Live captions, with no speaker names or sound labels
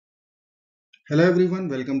Hello everyone,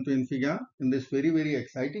 welcome to Infiga in this very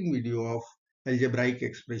exciting video of algebraic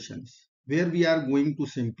expressions where we are going to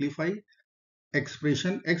simplify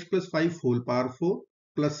expression x plus 5 whole power 4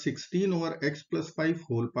 plus 16 over x plus 5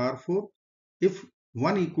 whole power 4 if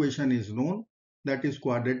one equation is known, that is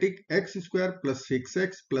quadratic x square plus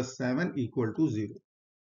 6x plus 7 equal to 0.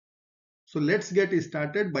 So let's get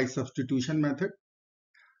started by substitution method.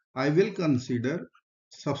 I will consider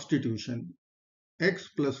substitution. X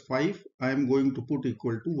plus 5 I am going to put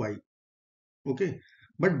equal to y. Okay,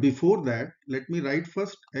 but before that let me write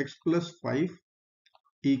first x plus 5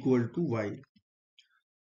 equal to y.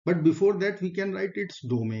 But before that we can write its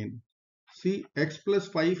domain. See, x plus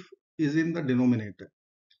 5 is in the denominator,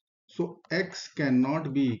 so x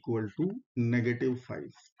cannot be equal to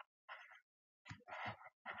 -5.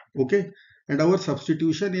 Okay, and our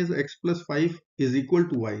substitution is x plus 5 is equal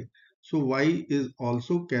to y, so y is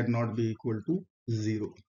also cannot be equal to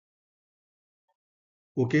 0.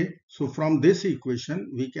 Okay, so from this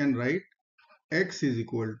equation we can write x is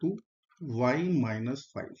equal to y minus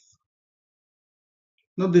 5.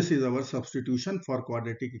 Now this is our substitution for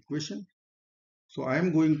quadratic equation. So I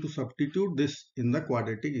am going to substitute this in the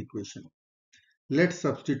quadratic equation. Let's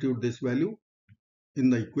substitute this value. In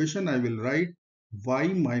the equation I will write y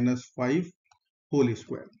minus 5 whole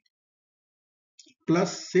square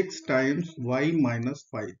plus 6 times y minus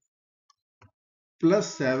 5 plus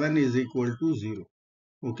 7 is equal to 0.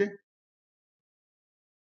 Okay.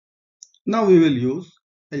 Now we will use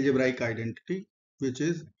algebraic identity, which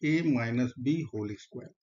is a minus b whole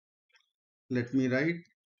square. Let me write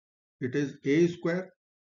it is a square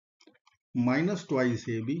minus twice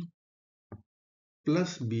ab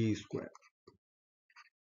plus b square.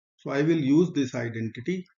 So I will use this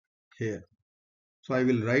identity here. So I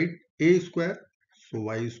will write a square, so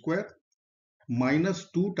y square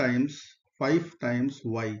minus 2 times 5 times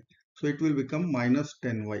y. So it will become minus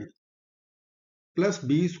 10y plus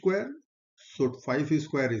b square. So 5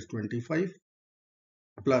 square is 25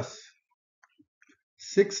 plus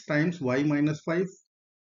 6 times y minus 5.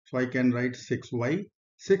 So I can write 6y.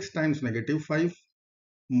 6 times -5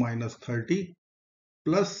 minus 30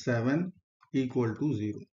 plus 7 equal to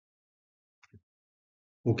 0.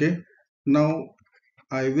 Okay. Now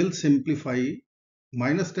I will simplify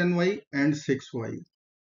minus 10y and 6y.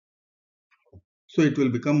 So it will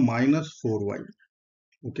become minus 4y.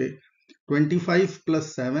 Okay. 25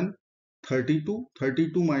 plus 7, 32.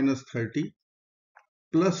 32 minus 30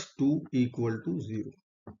 plus 2 equal to 0.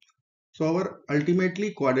 So our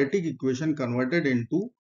ultimately quadratic equation converted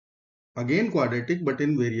into again quadratic but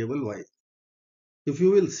in variable y. If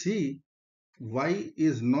you will see, y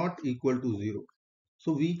is not equal to 0.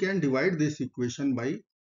 So we can divide this equation by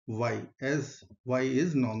y as y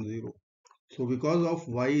is non-zero. So because of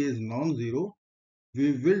y is non-zero,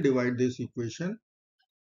 we will divide this equation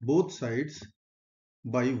both sides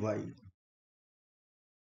by y.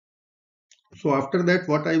 So after that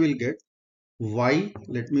what I will get? Y,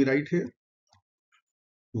 let me write here,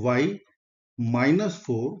 y minus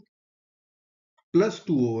 4 plus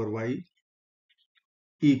 2 over y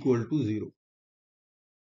equal to 0.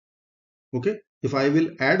 Okay, if I will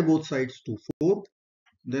add both sides to 4,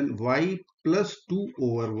 then y plus 2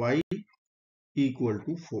 over y equal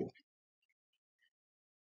to 4.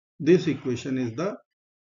 This equation is the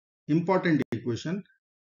important equation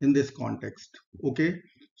in this context. Okay,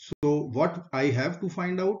 so what I have to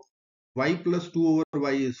find out? Y plus 2 over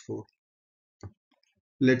y is 4.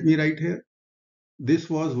 Let me write here, this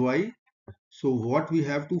was y. So what we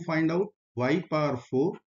have to find out? Y power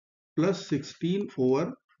 4 plus 16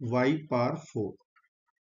 over y power 4.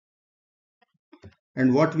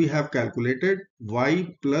 And what we have calculated?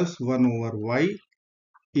 Y plus 1 over y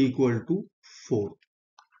equal to 4.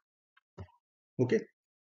 Okay.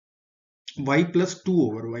 Y plus 2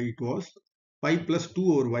 over y it was. Y plus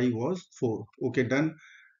 2 over y was 4. Okay, done.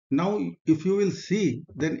 Now if you will see,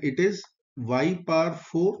 then it is y power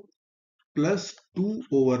 4 plus 2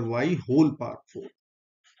 over y whole power 4.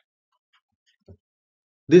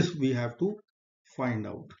 This we have to find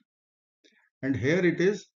out. And here it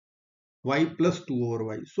is y plus 2 over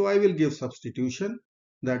y. So I will give substitution.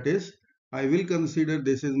 That is, I will consider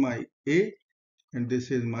this is my a and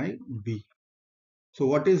this is my b. So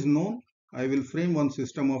what is known? I will frame one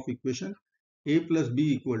system of equation a plus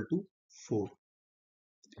b equal to 4.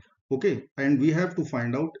 Okay, and we have to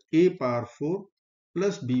find out a power 4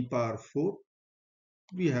 plus b power 4.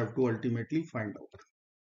 We have to ultimately find out.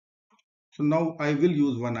 So now I will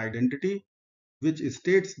use one identity which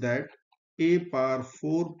states that a power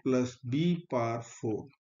 4 plus b power 4.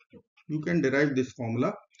 You can derive this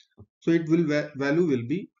formula. So it will value will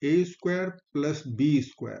be a square plus b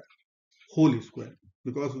square. whole square,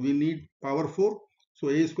 because we need power 4. So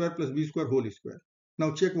a square plus b square whole square.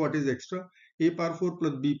 Now check what is extra. A power 4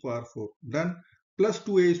 plus b power 4. Done. Plus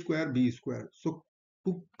 2a square b square. So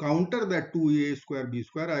to counter that 2a square b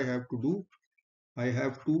square, I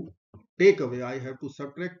have to take away, I have to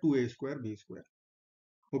subtract 2a square b square.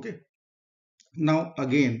 Okay. Now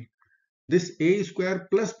again, this a square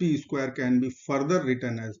plus b square can be further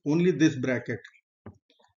written as only this bracket,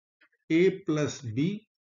 a plus b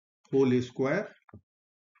whole square.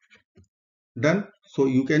 Done. So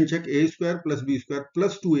you can check a square plus b square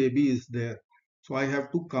plus 2ab is there. So I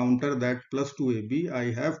have to counter that plus 2ab.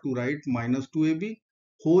 I have to write minus 2ab.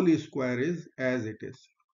 Whole square is as it is.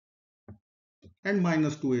 And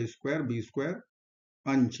minus 2a square b square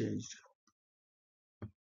unchanged.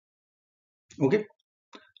 Okay.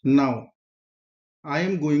 Now I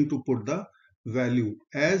am going to put the value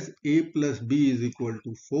as a plus b is equal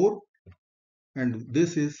to 4. And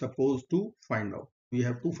this is supposed to find out. We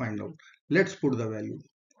have to find out. Let's put the value.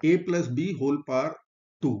 A plus b whole power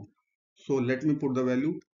 2. So let me put the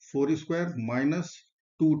value 4 square minus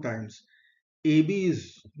 2 times. AB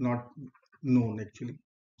is not known actually.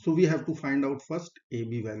 So we have to find out first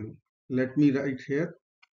AB value. Let me write here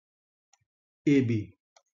AB.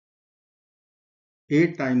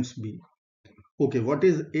 A times B. Okay, what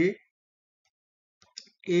is A?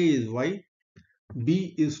 A is Y.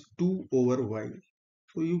 B is 2 over Y.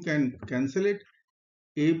 So you can cancel it.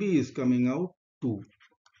 AB is coming out 2.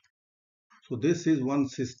 So this is one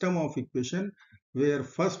system of equation where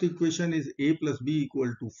first equation is a plus b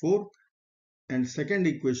equal to 4 and second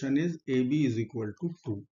equation is ab is equal to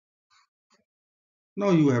 2. Now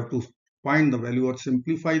you have to find the value or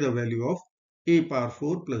simplify the value of a power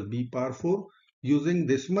 4 plus b power 4 using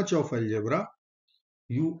this much of algebra.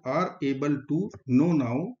 You are able to know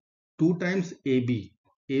now 2 times ab.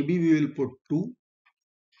 AB we will put 2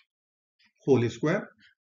 whole square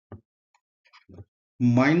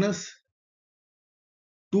minus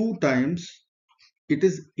 2 times it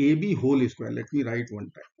is AB whole square. Let me write one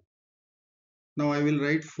time. Now I will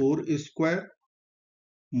write 4 square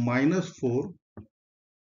minus 4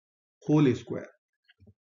 whole square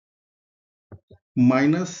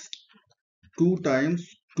minus 2 times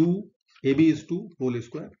 2, AB is 2 whole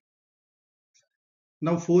square.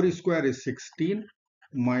 Now 4 square is 16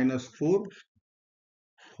 minus 4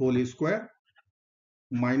 whole square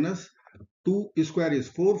minus 2 square is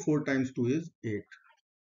 4, 4 times 2 is 8.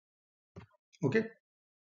 Okay.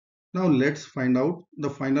 Now let's find out the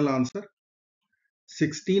final answer.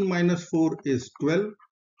 16 minus 4 is 12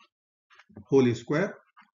 whole square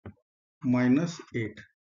minus 8.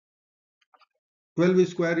 12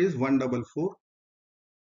 square is 144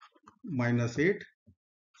 minus 8.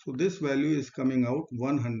 So this value is coming out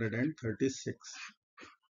 136.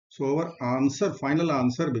 So our answer, final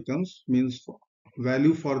answer becomes, means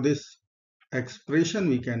value for this expression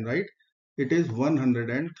we can write, it is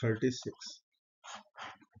 136.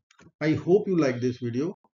 I hope you like this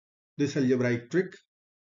video, this algebraic trick.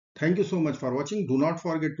 Thank you so much for watching. Do not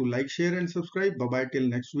forget to like, share and subscribe. Bye bye till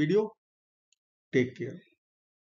next video. Take care.